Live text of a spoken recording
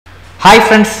Hi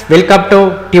friends, welcome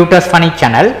to Tutor's Funny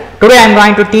channel. Today I am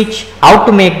going to teach how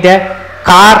to make the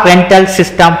car rental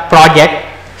system project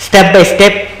step by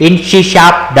step in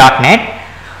C#.net.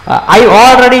 I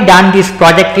already done this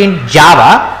project in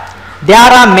Java. There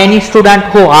are many students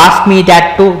who ask me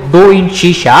that to do in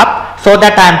C#, so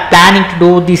that I am planning to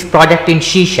do this project in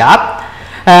C#.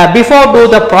 Before do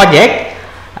the project,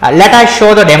 let us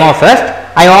show the demo first.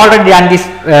 I already done this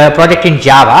project in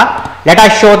Java. Let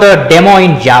us show the demo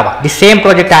in Java. The same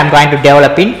project I am going to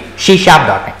develop in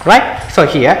C#.net, right? So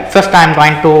here, first I am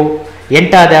going to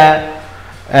enter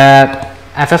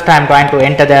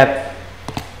the,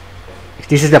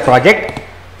 this is the project.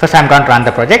 First I am going to run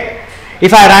the project.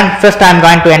 If I run, first I am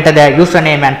going to enter the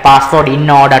username and password in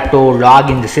order to log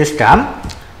in the system.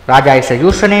 Raja is a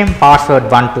username, password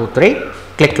 123.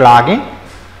 Click login.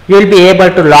 You will be able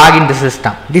to log in the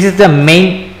system. This is the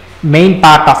main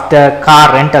part of the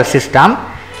car rental system.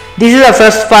 This is the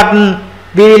first button.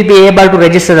 We will be able to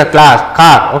register the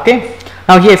car. Okay.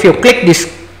 Now here, if you click this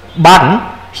button,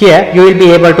 here you will be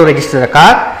able to register the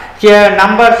car. Here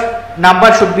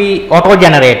number should be auto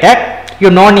generated.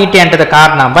 You no need to enter the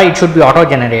car number. It should be auto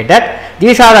generated.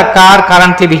 These are the car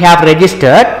currently we have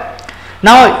registered.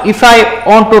 Now if I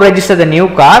want to register the new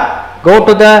car,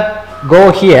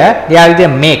 go here. There will be a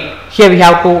make. Here we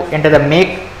have to enter the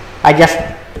make. I just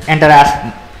enter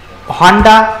as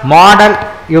Honda model.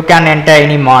 You can enter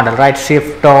any model, right?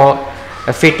 Shift or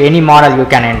fit, any model you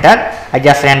can enter. I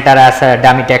just enter as a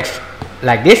dummy text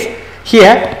like this.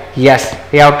 Here, yes,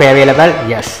 we have to available.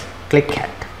 Yes, click it.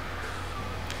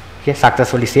 Here,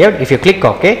 successfully saved. If you click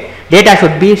OK, data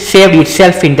should be saved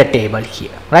itself in the table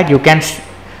here, right? You can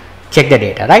check the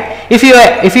data, right? If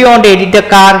you want to edit the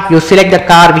car, you select the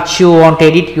car which you want to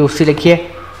edit. You select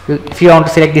here. If you want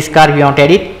to select this car, you want to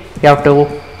edit, you have to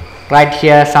write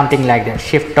here something like that.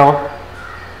 Shift or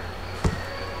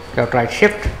you have to write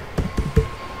shift.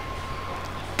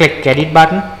 Click edit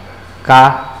button.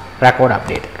 Car record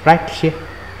updated. Right here,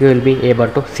 you will be able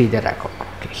to see the record.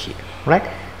 Okay, here, right?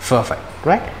 Perfect,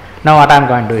 right? Now what I am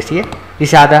going to do is here.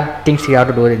 These are the things you have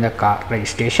to do in the car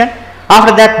registration.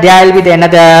 After that, there will be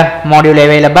another module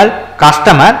available,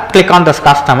 customer. Click on this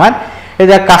customer.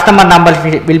 The customer number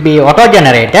will be auto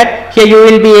generated. Here you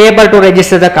will be able to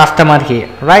register the customer here,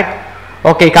 right?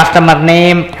 Okay, customer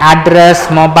name, address,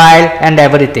 mobile and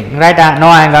everything, right? Now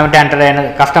I am going to enter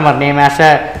a customer name as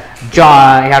a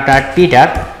John. You have to add Peter.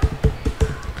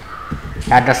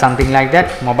 Address something like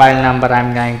that. Mobile number I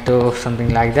am going to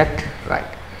something like that, right?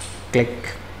 Click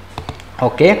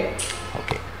OK.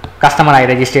 Customer I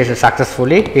registered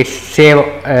successfully. It's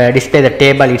display the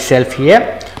table itself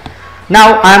here.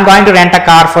 Now I am going to rent a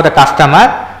car for the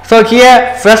customer. So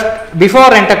here first, before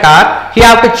rent a car, you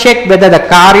have to check whether the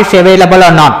car is available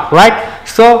or not, right?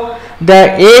 So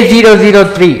the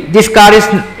A003, this car is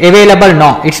available.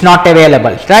 No, it's not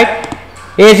available, right?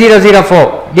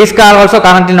 A004, this car also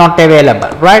currently not available,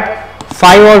 right?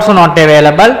 5 also not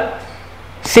available.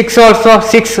 6 also,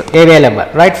 6 available,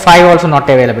 right? 5 also not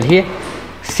available here.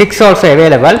 6 also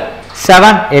available.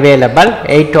 7 available.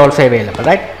 8 also available,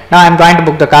 right? Now I am going to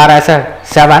book the car as a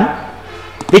 7.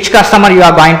 Which customer you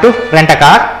are going to rent a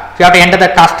car? You have to enter the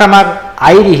customer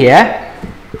ID here.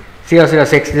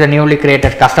 006 is a newly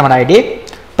created customer ID.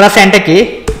 Press enter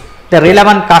key. The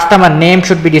relevant customer name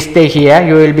should be displayed here.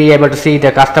 You will be able to see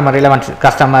the relevant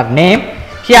customer name.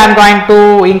 Here I am going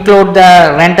to include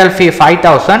the rental fee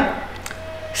 5,000.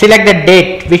 Select the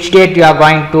date. Which date you are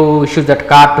going to issue that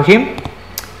car to him?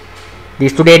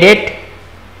 This today date.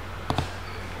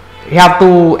 You have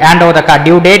to hand over the car.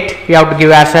 Due date you have to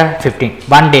give as a 15.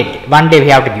 One day we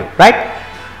have to give, right,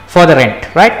 for the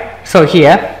rent, right? So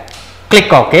here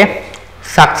click OK.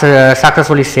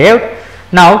 Successfully saved.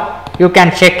 Now you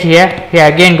can check here. Here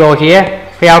again go here.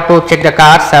 We have to check the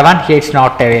car. 7 here it's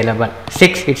not available.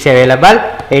 6 it's available.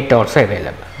 8 also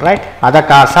available, right? Other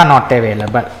cars are not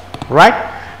available, right?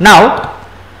 Now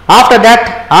after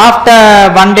that,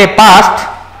 after 1 day passed,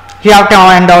 you have to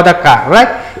hand over the car,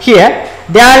 right? Here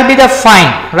there will be the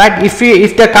fine, right? If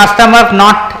the customer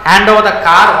not hand over the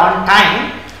car on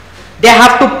time, they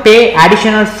have to pay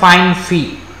additional fine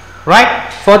fee, right,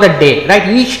 for the day, right?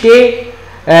 Each day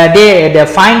the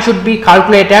fine should be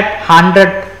calculated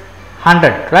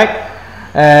 100, right?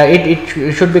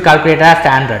 It should be calculated as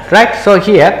 100, right? So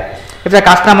here, if the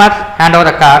customer hand over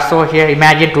the car, so here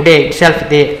imagine today itself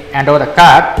they hand over the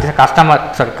car. This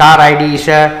customer, sorry, car ID is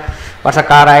what's the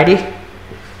car ID?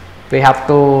 We have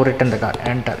to return the car.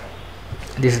 Enter.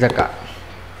 This is the car.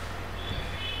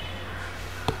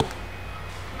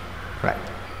 Right.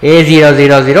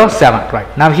 A0007.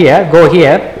 Right. Now here, go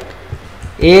here.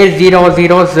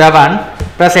 A007.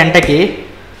 Press enter key.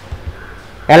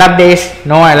 update is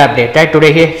no update, right?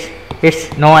 Today here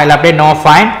it's no update, no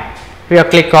find. We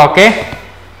click OK,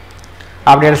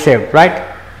 update saved,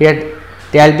 right? Here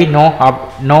there will be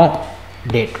no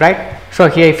date, right? So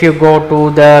here if you go to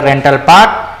the rental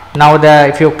part, now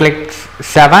if you click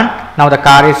 7, now the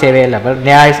car is available,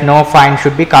 there is no fine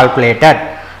should be calculated,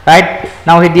 right?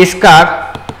 Now with this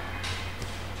car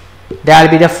there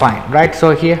will be the fine, right?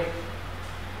 So here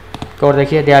go to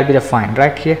here, there will be the fine,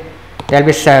 right? Here there will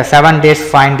be 7 days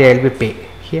fine, they will be paid.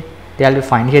 Here there will be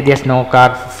fine, here there is no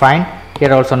car fine,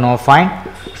 here also no fine.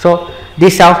 So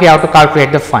this how we have to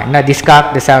calculate the fine. Now this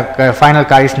final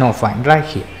car is no fine, right?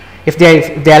 Here if the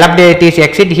update is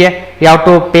exceed, here you have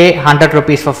to pay 100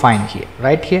 rupees for fine, here,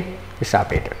 right? Here is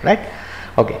updated, right?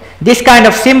 Okay, this kind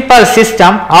of simple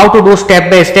system how to do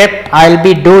step by step I will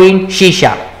be doing C#,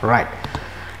 right?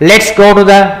 Let's go to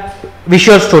the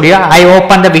Visual Studio. I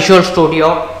open the Visual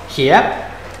Studio here,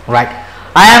 right?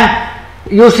 I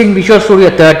am using Visual Studio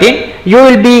 13. You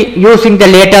will be using the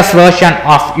latest version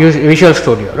of Visual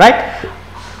Studio, right?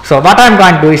 So what I am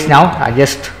going to do is now I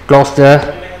just close the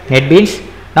NetBeans.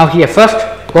 Now here first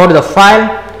go to the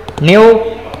file,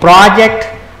 new project.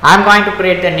 I am going to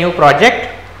create the new project,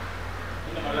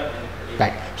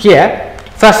 right? Here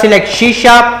first select C#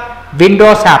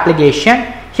 Windows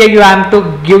application. Here you have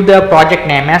to give the project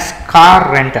name as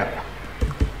car rental,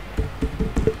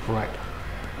 right?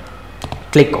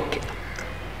 Click OK.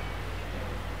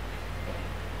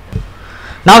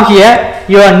 Now here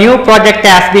your new project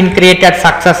has been created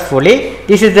successfully.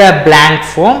 This is a blank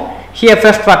form. Here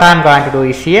first what I am going to do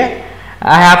is here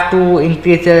I have to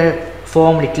increase the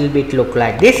form little bit, look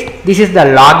like this. This is the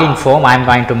login form I am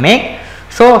going to make.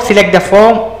 So select the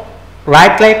form,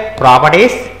 right click,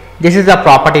 properties. This is the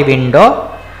property window.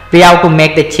 We have to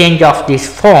make the change of this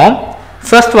form.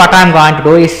 First what I am going to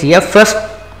do is here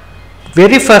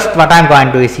very first what I am going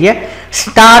to do is here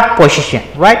start position,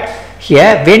 right?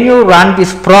 Here when you run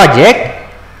this project,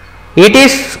 it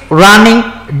is running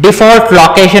default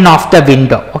location of the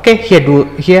window. Okay,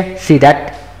 here see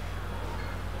that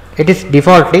it is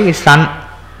defaultly is run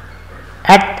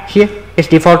at here, it's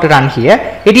default to run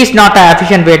here. It is not an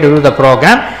efficient way to do the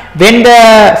program. When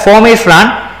the form is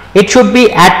run, it should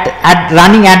be at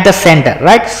running at the center,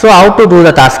 right? So how to do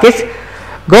the task is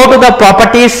go to the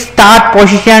properties, start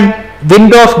position,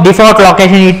 Windows default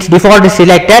location, it's default is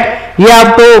selected. You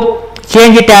have to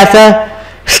change it as a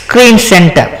screen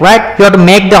center, right? You have to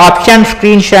make the option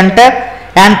screen center,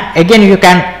 and again you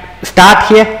can start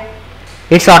here,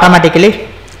 it's automatically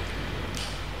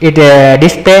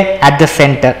display at the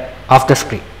center of the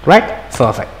screen, right?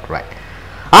 Perfect, right?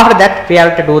 After that we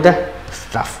have to do the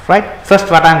stuff, right? First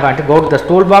what I am going to go to the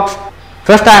toolbox.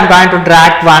 First I am going to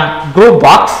drag one group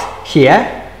box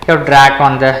here. You have to drag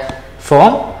on the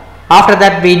form. After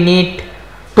that we need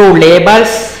 2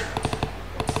 labels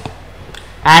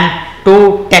and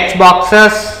 2 text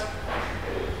boxes.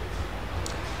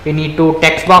 We need 2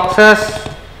 text boxes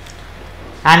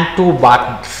and 2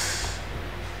 buttons,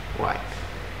 right?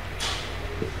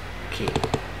 Okay,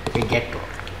 we get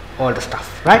all the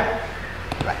stuff, right?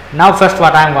 Right. Now first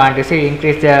what I am going to see,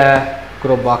 increase the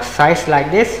group box size like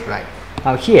this, right?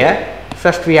 Now here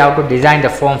first we have to design the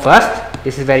form first.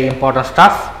 This is very important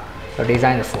stuff. So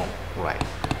design the form, right?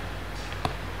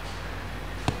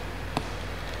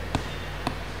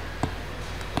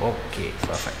 Okay,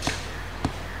 perfect.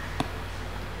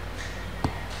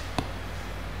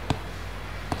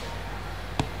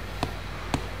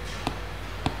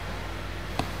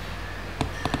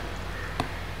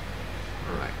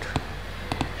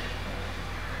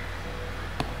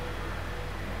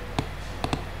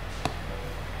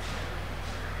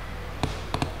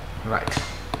 Right.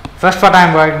 First what I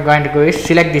am going to do is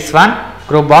select this one,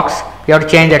 group box. You have to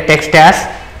change the text as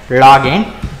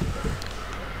login.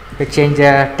 We change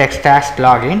the text as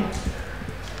login.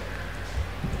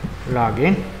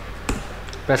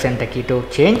 Press enter key to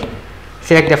change.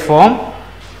 Select the form.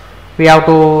 We have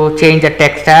to change the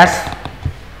text as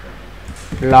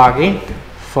login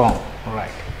form.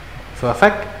 Right.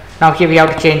 Perfect. Now here we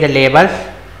have to change the label.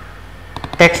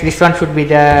 Text, this one should be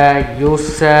the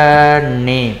user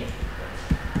name.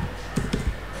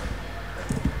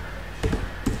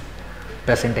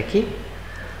 Press enter key.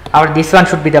 Or this one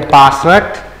should be the password.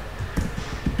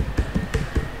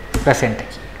 Press enter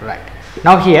key. Right.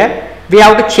 Now here we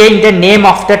have to change the name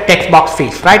of the text box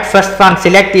fields, right? First one,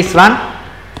 select this one,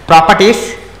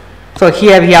 properties. So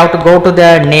here we have to go to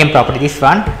the name property, this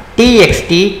one,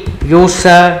 txt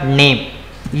user name,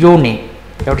 uname.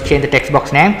 You have to change the text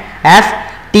box name as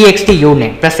txt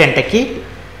uname. Press enter key.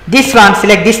 This one,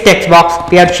 select this text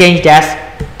box, we have changed as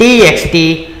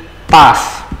txt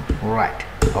pass. Right.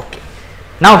 Okay.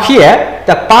 Now here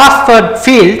the password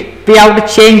field we have to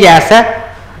change as a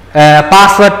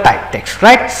password type text,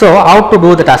 right? So how to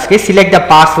do the task is select the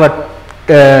password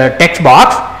text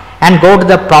box and go to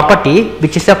the property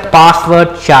which is a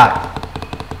password char,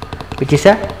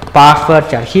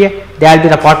 here there will be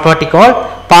the property called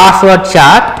password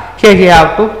char. Here you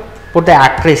have to put the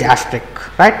asterisk,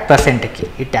 right, percent key,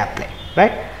 it apply,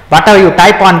 right? Whatever you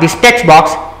type on this text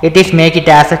box, it is make it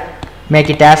as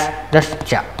the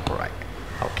char, right?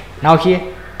 Okay. Now here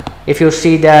if you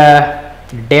see the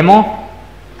demo,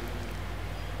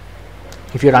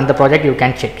 if you run the project, you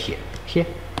can check here.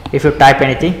 If you type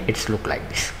anything, it's look like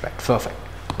this, right? Perfect,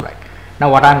 right?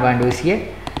 Now what I'm going to do is here,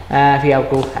 we have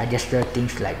to adjust the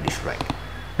things like this, right?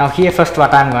 Now here first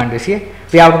what I'm going to do is here,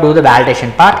 we have to do the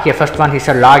validation part. Here first one is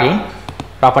a login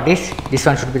properties. This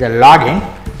one should be the login.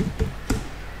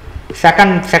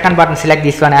 Second button, select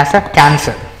this one as a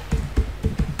cancel,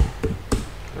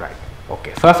 right?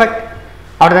 Okay, perfect.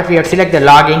 After that we have to select the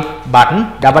login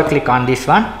button, double click on this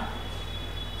one.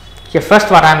 Here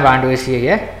first what I am going to do is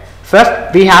here,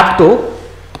 first we have to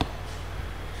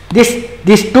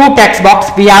this two text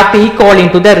box we have to equal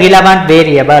into the relevant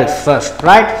variables first,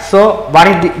 right? So what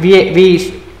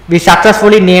is we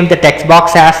successfully named the text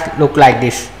box as look like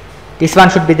this. This one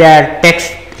should be the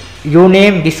text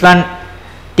uname, this one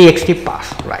txt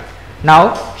pass, right?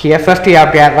 Now here first we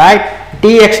have to write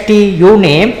txt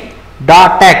uname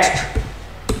dot text,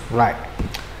 right?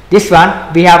 This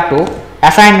one we have to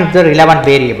assign the relevant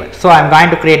variable. So I am going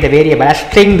to create the variable as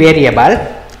string variable,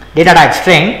 data type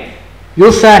string,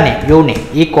 username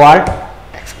uname equal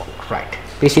text box, right?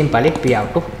 We simply we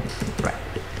have to write.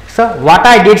 So what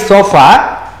I did so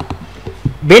far,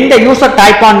 when the user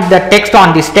type on the text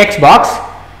on this text box,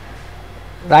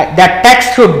 right, that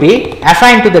text should be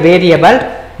assigned to the variable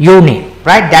uname,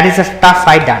 right? That is the stuff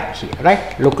I done here,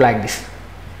 right? Look like this.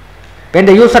 When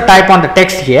the user type on the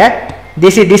text here,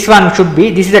 this one should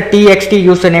be, this is the txt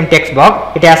username text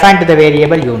box, it is assigned to the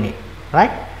variable uname,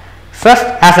 right? First,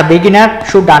 as a beginner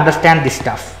should understand this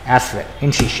stuff as well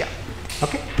in C#.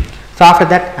 Okay. So after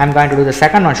that I am going to do the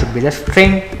second one, should be the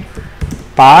string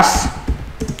pass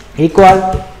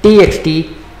equal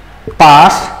txt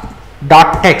pass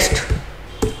dot text,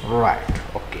 right?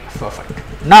 Okay, perfect.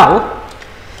 Now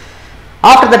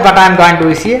after that what I am going to do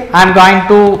is here, I am going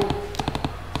to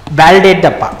validate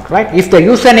the part, right? If the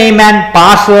username and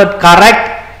password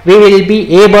correct, we will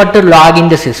be able to log in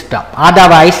the system.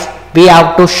 Otherwise we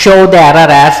have to show the error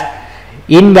as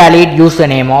invalid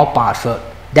username or password.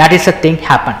 That is a thing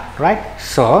happen, right?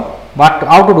 So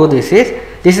how to do this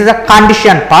is a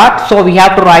condition part. So we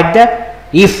have to write the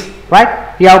if,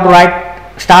 right? We have to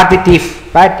write start with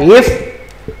if, right? If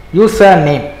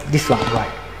username, this one,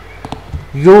 right?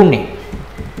 Uname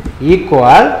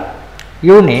equal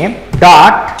uname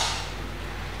dot,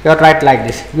 you have to write like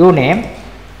this, uname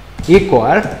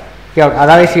equal,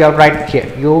 otherwise you have to write here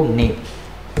uname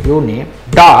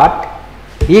dot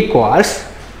equals,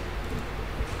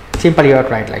 simply you have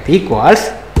to write like equals,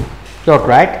 you have to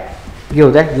write,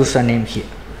 give the username here.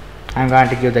 I am going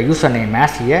to give the username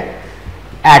as here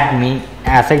admin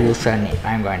as a username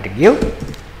I am going to give.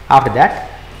 After that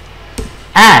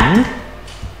and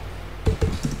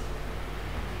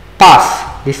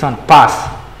pass, this one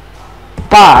pass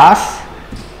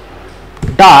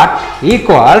dot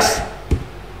equals,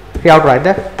 we have to write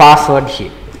the password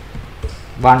here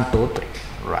 1 2 3,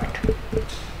 right?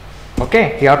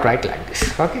 Okay, you have to write like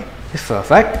this. Okay, it's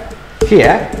perfect.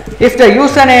 Here if the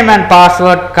username and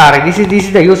password correct, this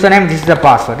is the username, this is the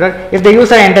password, right? If the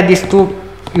user enter these two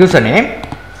username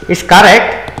is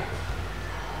correct,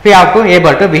 we have to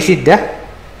able to visit the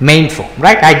main form,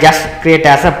 right? I just create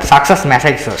as a success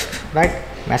message first, right?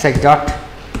 Message dot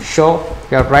show,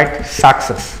 you have to write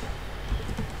success,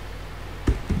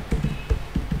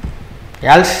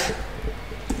 else,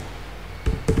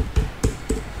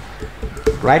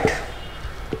 right,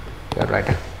 you have to write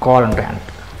a colon to end,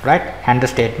 right? And the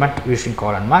statement using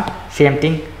colon mark, same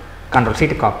thing, control C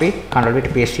to copy, control V to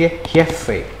paste here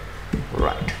fail,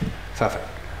 right? Perfect.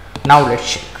 Now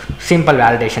let's check simple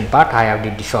validation part. I have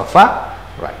did this so far,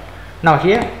 right? Now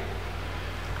here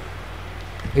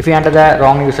if you enter the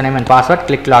wrong username and password,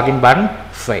 click login button,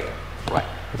 fail, right?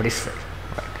 If it is fail,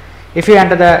 right? If you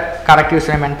enter the correct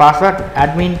username and password,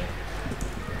 admin,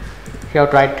 you have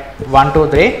to write 1 2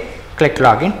 3, click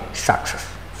login, success,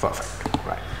 perfect,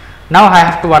 right? Now I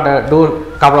have to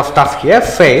do couple of stuff here.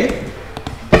 Fail,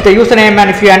 if the username and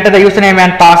if you enter the username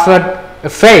and password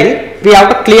fail, we have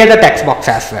to clear the text box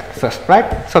as well first,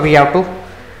 right? So we have to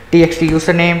txt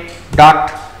username dot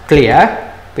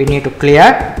clear, we need to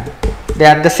clear.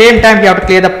 At the same time we have to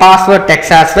clear the password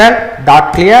text as well,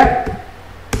 dot clear,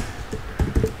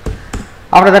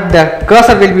 After that, the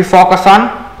cursor will be focused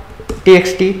on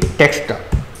txt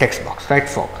text box, right?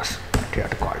 Focus. You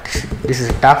have to call this. This is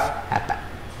a tough happen,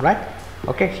 right?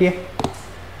 Okay, here.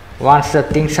 Once the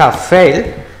things are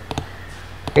failed,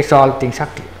 it's all things are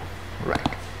clear, right?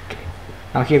 Okay.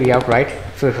 Now here we have right.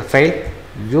 So if a fail,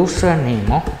 username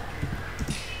of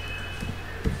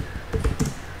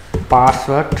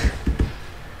password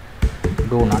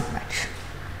do not match.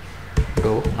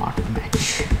 Do not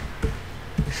match.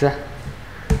 It's a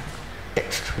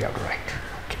text we have to write.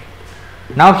 Okay.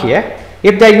 Now here,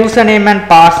 if the username and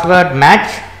password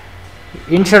match,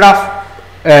 instead of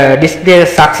display the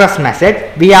success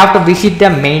message, we have to visit the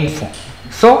main form.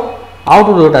 So how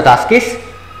to do the task is,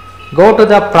 go to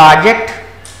the project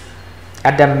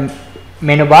at the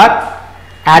menu bar,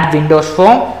 add Windows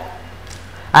form.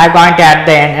 I am going to add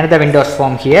the another Windows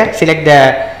form here. Select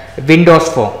the Windows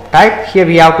form type. Here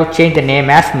we have to change the name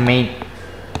as main.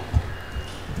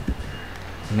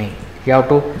 Main. You have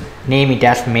to name it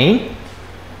as main.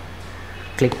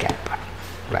 Click add button.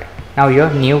 Right. Now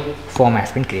your new form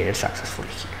has been created successfully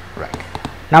here. Right.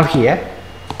 Now here,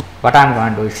 what I am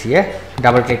going to do is here,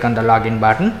 double click on the login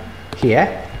button.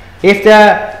 Here, if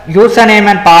the username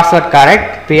and password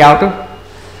correct, we have to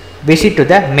visit to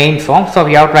the main form. So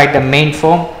we have to write the main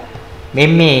form.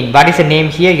 Main. What is the name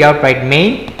here? You have to write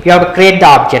main. You have to create the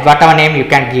object. Whatever name you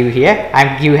can give here.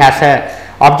 I give as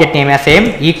a object name as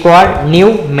same equal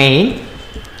new main.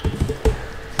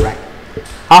 Right.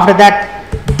 After that,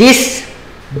 this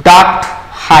dot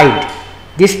hide.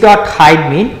 This dot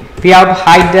hide mean we have to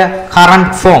hide the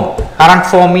current form. Current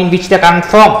form mean which the current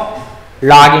form?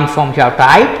 Login form you have to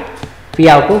hide. We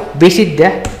have to visit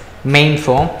the main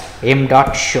form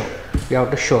m.show. We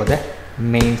have to show the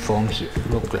main form here.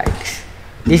 Look like this.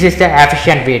 This is the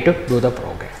efficient way to do the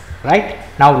program. Right.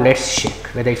 Now let's check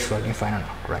whether it's working fine or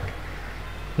not. Right.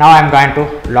 Now I am going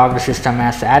to log the system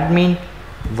as admin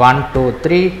 1 2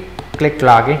 3. Click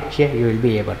login. Here you will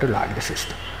be able to log the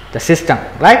system.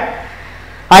 Right.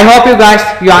 I hope you guys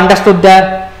understood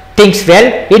the things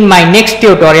well. In my next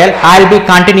tutorial, I will be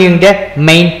continuing the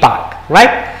main part.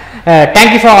 Right.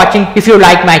 Thank you for watching. If you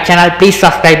like my channel, please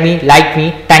subscribe me, like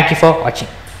me. Thank you for watching.